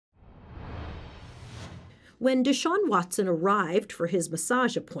When Deshaun Watson arrived for his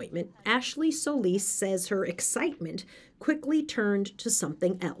massage appointment, Ashley Solis says her excitement quickly turned to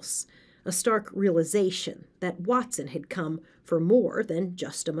something else, a stark realization that Watson had come for more than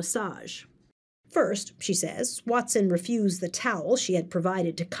just a massage. First, she says, Watson refused the towel she had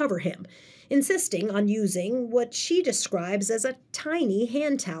provided to cover him, insisting on using what she describes as a tiny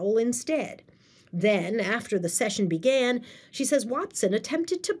hand towel instead. Then, after the session began, she says Watson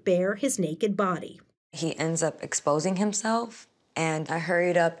attempted to bare his naked body. He ends up exposing himself, and I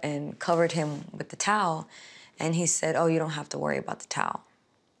hurried up and covered him with the towel, and he said, "Oh, you don't have to worry about the towel."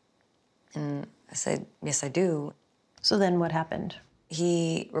 And I said, "Yes, I do." So then what happened?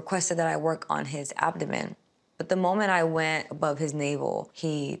 He requested that I work on his abdomen. But the moment I went above his navel,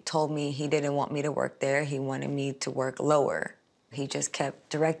 he told me he didn't want me to work there. He wanted me to work lower. He just kept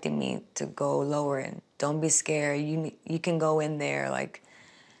directing me to go lower and don't be scared. You can go in there, like.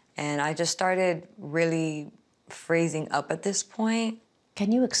 And I just started really freezing up at this point.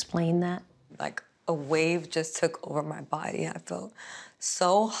 Can you explain that? Like a wave just took over my body. I felt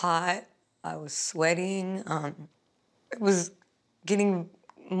so hot. I was sweating. It was getting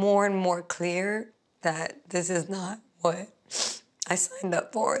more and more clear that this is not what I signed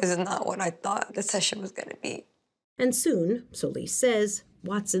up for. This is not what I thought the session was going to be. And soon, Solis says,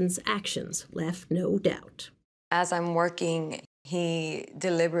 Watson's actions left no doubt. As I'm working, he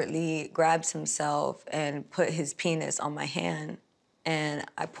deliberately grabs himself and put his penis on my hand. And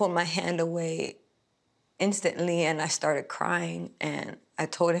I pulled my hand away instantly and I started crying. And I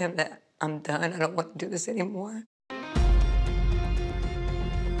told him that I'm done. I don't want to do this anymore.